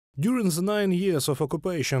During the 9 years of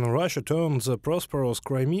occupation, Russia turned the prosperous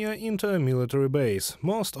Crimea into a military base.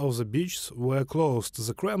 Most of the beaches were closed,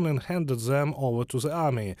 the Kremlin handed them over to the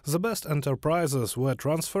army. The best enterprises were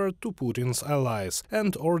transferred to Putin's allies,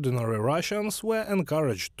 and ordinary Russians were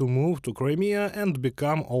encouraged to move to Crimea and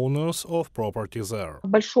become owners of property there.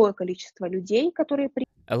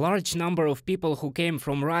 A large number of people who came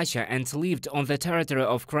from Russia and lived on the territory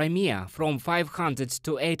of Crimea, from 500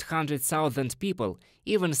 to 800,000 people.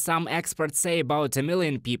 Even some experts say about 1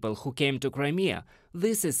 million people who came to Crimea.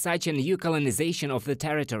 This is such a new colonization of the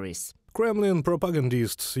territories. Kremlin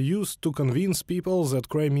propagandists used to convince people that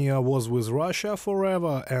Crimea was with Russia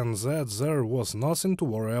forever and that there was nothing to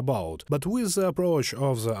worry about. But with the approach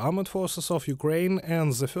of the armed forces of Ukraine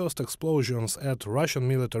and the first explosions at Russian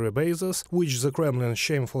military bases, which the Kremlin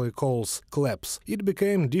shamefully calls claps, it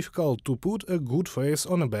became difficult to put a good face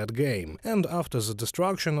on a bad game. And after the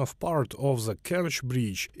destruction of part of the Kerch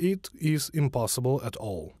Bridge, it is impossible at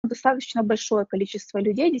all.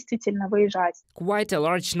 Quite a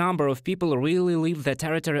large number of people really leave the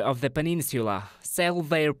territory of the peninsula, sell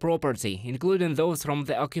their property, including those from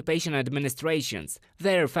the occupation administrations,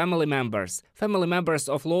 their family members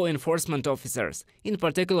of law enforcement officers, in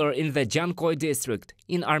particular in the Jankoy district,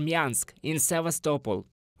 in Armyansk, in Sevastopol.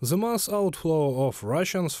 The mass outflow of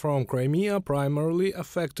Russians from Crimea primarily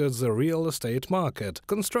affected the real estate market.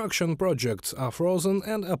 Construction projects are frozen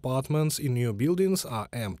and apartments in new buildings are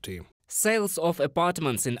empty. Sales of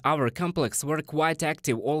apartments in our complex were quite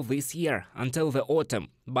active all this year, until the autumn.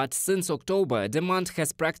 But since October, demand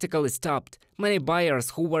has practically stopped. Many buyers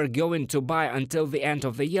who were going to buy until the end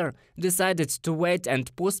of the year decided to wait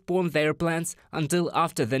and postpone their plans until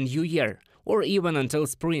after the new year, or even until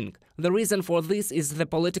spring. The reason for this is the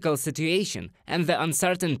political situation and the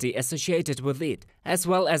uncertainty associated with it, as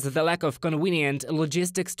well as the lack of convenient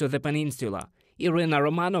logistics to the peninsula. Irina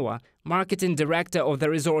Romanova, marketing director of the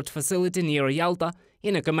resort facility near Yalta,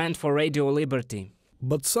 in a comment for Radio Liberty.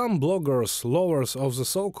 But some bloggers, lovers of the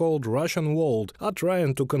so-called Russian world, are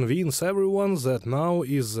trying to convince everyone that now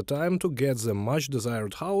is the time to get the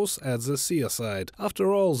much-desired house at the seaside.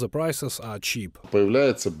 After all, the prices are cheap.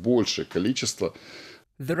 Появляется большее количество.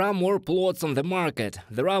 There are more plots on the market.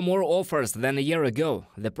 There are more offers than a year ago.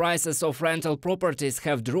 The prices of rental properties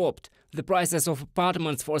have dropped. The prices of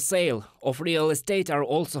apartments for sale, of real estate, are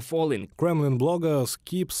also falling. Kremlin bloggers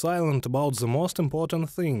keep silent about the most important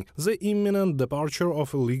thing – the imminent departure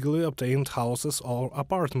of illegally obtained houses or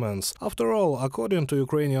apartments. After all, according to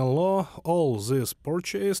Ukrainian law, all these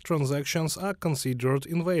purchase transactions are considered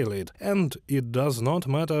invalid, and it does not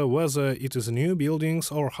matter whether it is new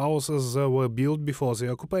buildings or houses that were built before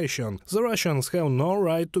the occupation. The Russians have no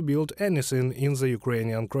right to build anything in the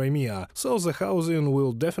Ukrainian Crimea, so the housing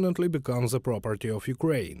will definitely become the property of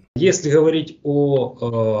Ukraine. If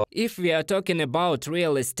we are talking about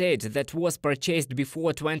real estate that was purchased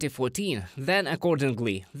before 2014, then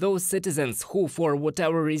accordingly, those citizens who for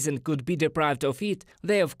whatever reason could be deprived of it,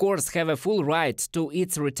 they of course have a full right to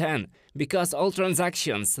its return, because all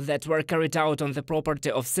transactions that were carried out on the property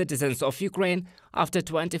of citizens of Ukraine after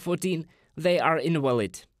 2014, they are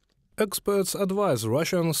invalid. Experts advise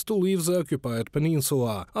Russians to leave the occupied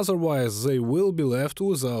peninsula, otherwise they will be left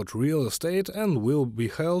without real estate and will be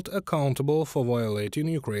held accountable for violating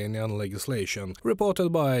Ukrainian legislation. Reported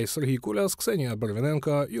by Serhiy Kulyas, Ksenia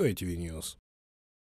Barvinenko, UATV News.